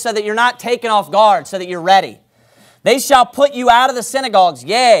telling you this so that you're not taken off guard, so that you're ready. They shall put you out of the synagogues.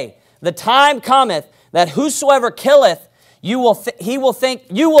 Yea, the time cometh that whosoever killeth, you will think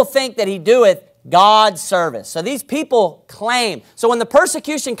that he doeth God's service. So these people claim. So when the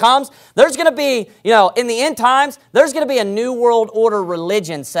persecution comes, there's going to be, in the end times, there's going to be a new world order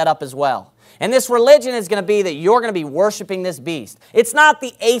religion set up as well. And this religion is going to be that you're going to be worshiping this beast. It's not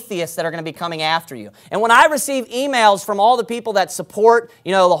the atheists that are going to be coming after you. And when I receive emails from all the people that support,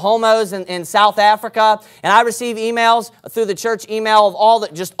 the homos in South Africa, and I receive emails through the church email of all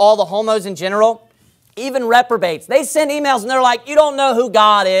the homos in general, even reprobates, they send emails and they're like, you don't know who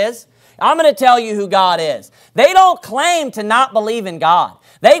God is. I'm going to tell you who God is. They don't claim to not believe in God.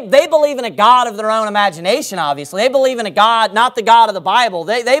 They believe in a God of their own imagination, obviously. They believe in a God, not the God of the Bible.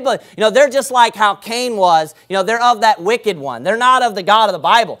 They're just like how Cain was. They're of that wicked one. They're not of the God of the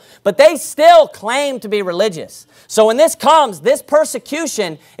Bible. But they still claim to be religious. So when this comes, this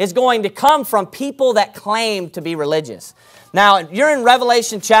persecution is going to come from people that claim to be religious. Now, you're in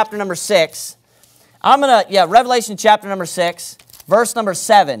Revelation chapter number 6. Revelation chapter number 6, verse number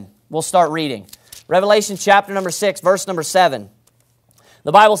 7. We'll start reading. Revelation chapter number 6, verse number 7.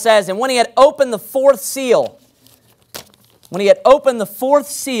 The Bible says, and when he had opened the fourth seal,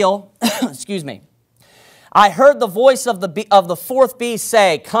 excuse me, I heard the voice of the fourth beast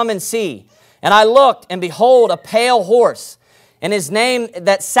say, come and see. And I looked, and behold, a pale horse, and his name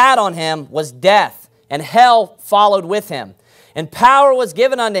that sat on him was Death, and hell followed with him. And power was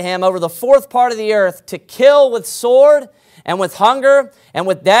given unto him over the fourth part of the earth to kill with sword, and with hunger, and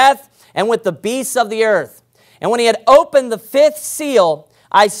with death, and with the beasts of the earth. And when he had opened the fifth seal,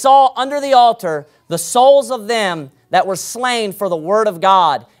 I saw under the altar the souls of them that were slain for the word of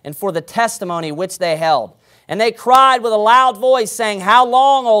God, and for the testimony which they held. And they cried with a loud voice, saying, how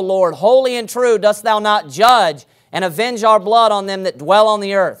long, O Lord, holy and true, dost thou not judge and avenge our blood on them that dwell on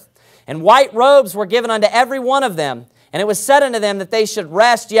the earth? And white robes were given unto every one of them. And it was said unto them that they should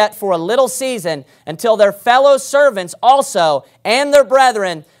rest yet for a little season, until their fellow servants also and their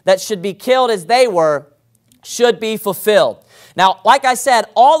brethren that should be killed as they were should be fulfilled. Now, like I said,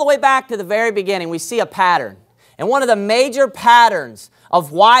 all the way back to the very beginning, we see a pattern. And one of the major patterns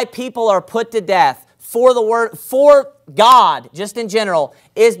of why people are put to death for God, just in general,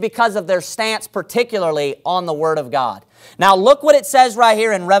 is because of their stance particularly on the Word of God. Now look what it says right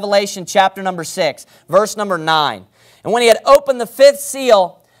here in Revelation chapter number 6, verse number 9. And when he had opened the fifth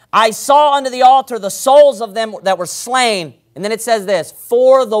seal, I saw under the altar the souls of them that were slain. And then it says this,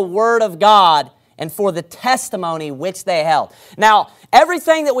 for the Word of God and for the testimony which they held. Now,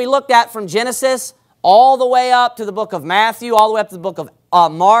 everything that we looked at from Genesis all the way up to the book of Matthew, all the way up to the book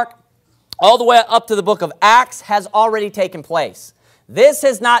of Mark, all the way up to the book of Acts has already taken place. This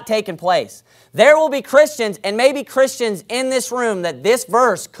has not taken place. There will be Christians, and maybe Christians in this room, that this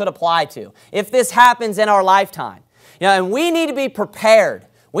verse could apply to if this happens in our lifetime. You know, and we need to be prepared.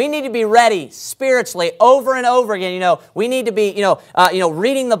 We need to be ready spiritually over and over again. You know, we need to be,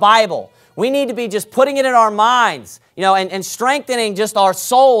 reading the Bible. We need to be just putting it in our minds, and strengthening just our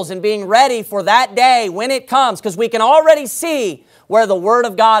souls and being ready for that day when it comes, because we can already see where the Word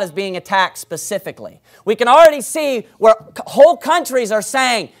of God is being attacked specifically. We can already see where whole countries are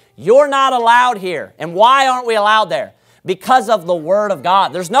saying, you're not allowed here. And why aren't we allowed there? Because of the Word of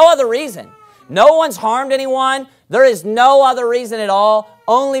God. There's no other reason. No one's harmed anyone. There is no other reason at all,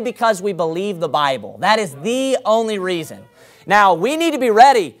 only because we believe the Bible. That is the only reason. Now, we need to be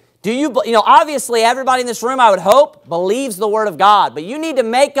ready. Obviously everybody in this room, I would hope, believes the Word of God. But you need to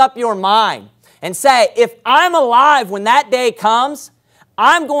make up your mind and say, if I'm alive when that day comes,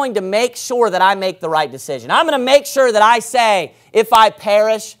 I'm going to make sure that I make the right decision. I'm going to make sure that I say, if I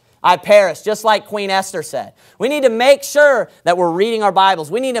perish, I perish, just like Queen Esther said. We need to make sure that we're reading our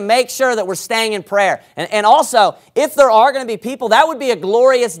Bibles. We need to make sure that we're staying in prayer. And also, if there are going to be people, that would be a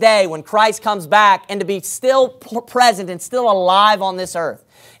glorious day when Christ comes back and to be still present and still alive on this earth.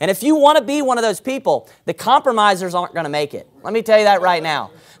 And if you want to be one of those people, the compromisers aren't going to make it. Let me tell you that right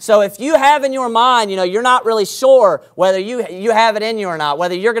now. So if you have in your mind, you're not really sure whether you have it in you or not,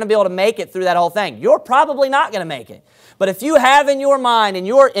 whether you're going to be able to make it through that whole thing, you're probably not going to make it. But if you have in your mind and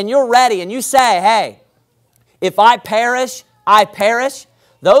you're ready and you say, hey, if I perish, I perish,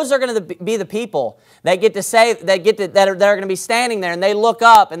 those are going to be the people that get to say, that are going to be standing there, and they look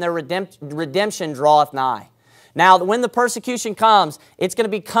up and their redemption draweth nigh. Now, when the persecution comes, it's going to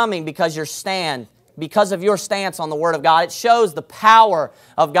be coming because of your stance on the Word of God. It shows the power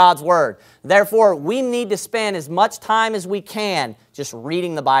of God's Word. Therefore, we need to spend as much time as we can just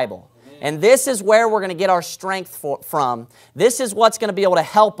reading the Bible. And this is where we're going to get our strength from. This is what's going to be able to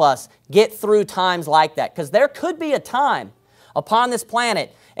help us get through times like that. Because there could be a time upon this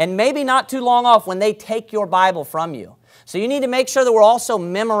planet, and maybe not too long off, when they take your Bible from you. So you need to make sure that we're also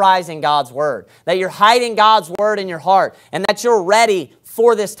memorizing God's Word, that you're hiding God's Word in your heart, and that you're ready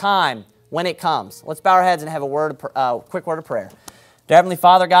for this time when it comes. Let's bow our heads and have a quick word of prayer. Dear Heavenly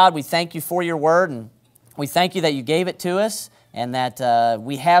Father, God, we thank you for your Word, and we thank you that you gave it to us, and that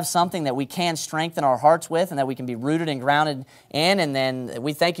we have something that we can strengthen our hearts with, and that we can be rooted and grounded in. And then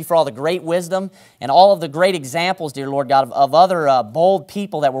we thank you for all the great wisdom and all of the great examples, dear Lord God, of other bold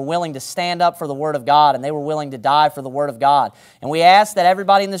people that were willing to stand up for the Word of God, and they were willing to die for the Word of God. And we ask that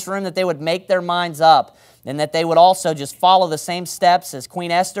everybody in this room, that they would make their minds up, and that they would also just follow the same steps as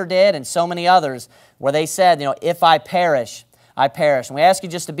Queen Esther did and so many others, where they said, if I perish, I perish. And we ask you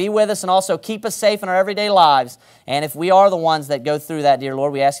just to be with us and also keep us safe in our everyday lives. And if we are the ones that go through that, dear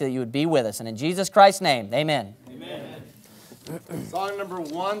Lord, we ask you that you would be with us. And in Jesus Christ's name, amen. Amen. Song number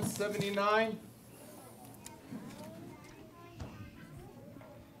 179.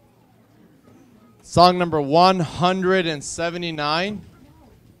 Song number 179.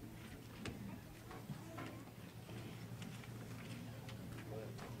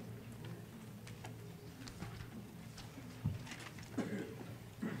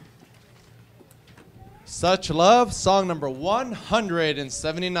 Such Love, song number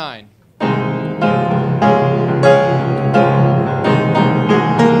 179.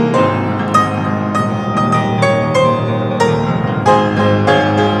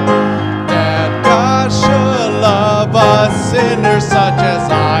 That God should love us sinners such as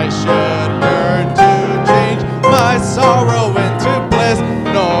I should learn to change my sorrow into bliss,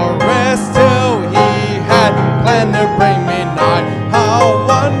 nor rest till He had planned to bring me nigh. How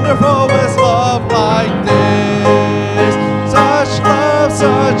wonderful is love like this! Such love,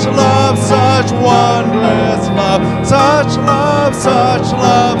 such love, such wondrous love, such love, such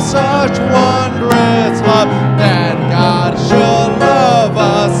love, such wondrous love, that God should love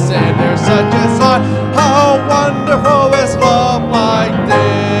us sinners such as I. How wonderful is love like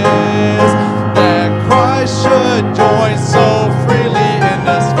this! That Christ should join so freely in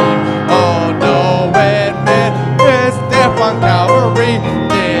the scheme. Oh, knowing men His death on Calvary,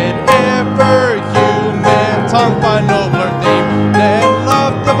 did ever human tongue find nobler theme than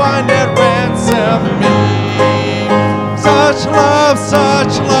love divine that ransomed me? Such love,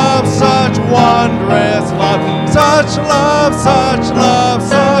 such love, such wondrous love, such love, such love,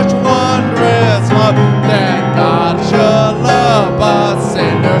 such wondrous love, that God should love us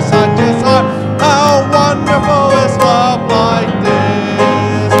sinners such as I. How wonderful is love like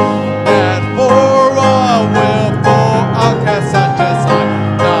this! That for a willful outcast such as I,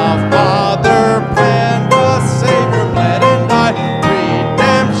 the Father planned a Savior, bled and died,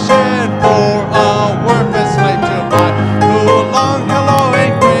 redemption for a worthless slave to buy, who long hello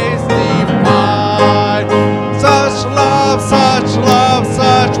and grace defied. Such love, such love,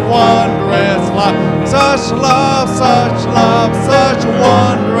 such wondrous love, such love, such love, such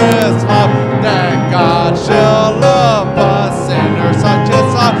wondrous love, that God shall love us sinners such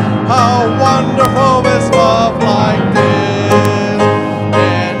as I. How